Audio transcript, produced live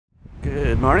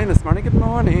Good morning, this morning, good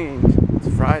morning.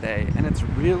 It's Friday and it's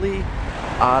really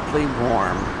oddly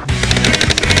warm.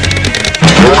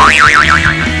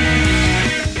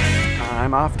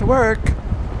 I'm off to work.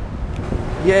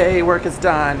 Yay, work is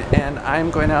done, and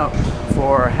I'm going out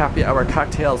for happy hour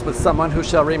cocktails with someone who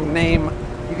shall remain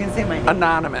You can say my name.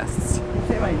 anonymous. You can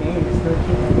say my name. It's no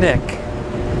kidding. Nick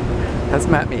has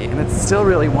met me and it's still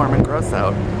really warm and gross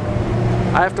out.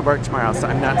 I have to work tomorrow, so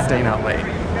I'm not staying out late.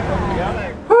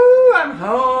 Woo, I'm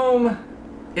home.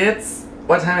 It's,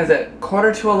 what time is it?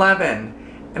 11:15,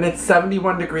 and it's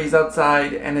 71 degrees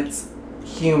outside and it's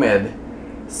humid.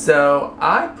 So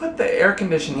I put the air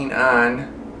conditioning on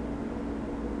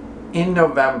in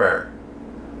November.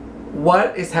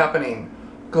 What is happening?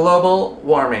 Global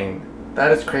warming.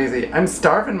 That is crazy. I'm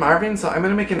starving Marvin, so I'm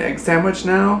gonna make an egg sandwich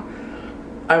now.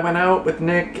 I went out with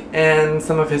Nick and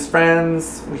some of his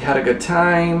friends. We had a good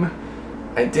time.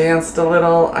 I danced a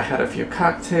little. I had a few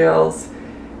cocktails.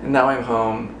 And now I'm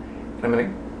home. And I'm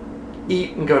gonna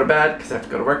eat and go to bed because I have to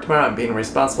go to work tomorrow. I'm being a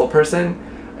responsible person.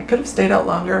 I could have stayed out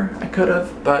longer. I could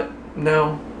have, but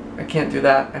no, I can't do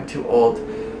that. I'm too old.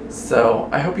 So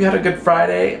I hope you had a good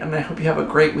Friday and I hope you have a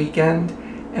great weekend.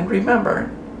 And remember,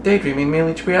 daydreaming may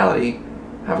lead to reality.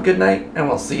 Have a good night and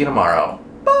we'll see you tomorrow.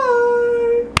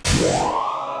 Bye!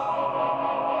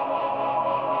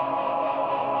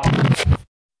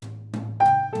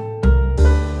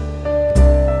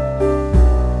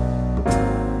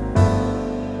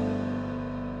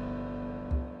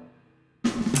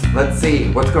 Let's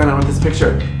see, what's going on with this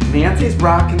picture? Nancy's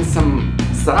rocking some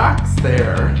socks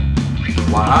there.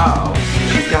 Wow.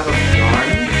 She's got a yarn.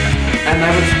 And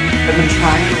I've been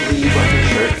trying to read what her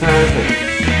shirt says.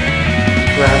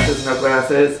 Like, glasses, no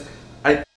glasses.